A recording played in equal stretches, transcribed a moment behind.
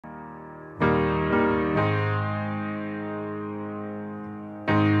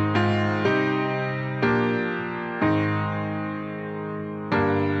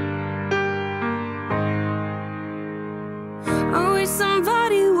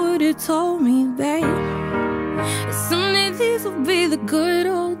would've told me, babe, that someday these will be the good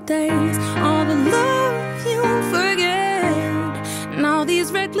old days. All the love you won't forget, and all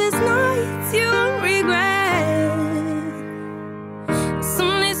these reckless nights you won't regret.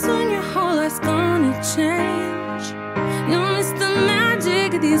 Someday soon your whole life's gonna change. You'll miss the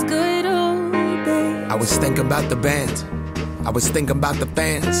magic of these good old days. I was thinking about the band, I was thinking about the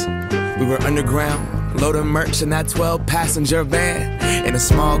fans. We were underground, loading merch in that 12-passenger van, in a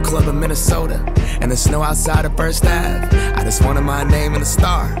small club in Minnesota, and the snow outside of First Ave. I just wanted my name and a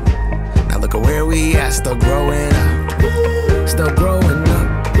star. Now look at where we at, still growing up, still growing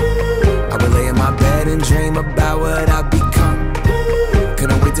up. I would lay in my bed and dream about what I'd become.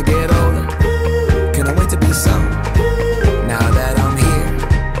 Couldn't wait to get older, couldn't wait to be some. Now that I'm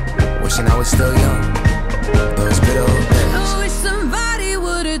here, wishing I was still young. Those good old days. I wish somebody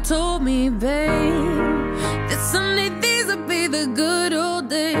would've told me, babe, that someday these would be the good old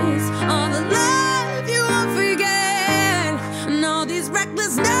days. All the love you won't forget, and all these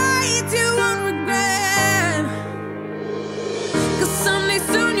reckless nights you won't regret. Cause someday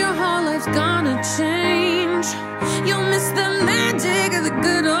soon your whole life's gonna change. You'll miss the magic of the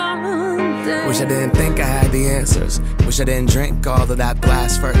good old days. Wish I didn't think I had the answers. Wish I didn't drink all of that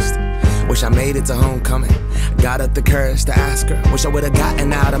blast first. Wish I made it to homecoming, got up the courage to ask her. Wish I would've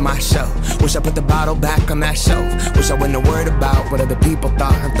gotten out of my shell. Wish I put the bottle back on that shelf. Wish I wouldn't have worried about what other people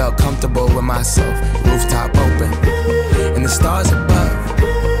thought and felt comfortable with myself. Rooftop open, and the stars above.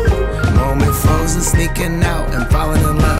 Moment frozen, sneaking out and falling in love.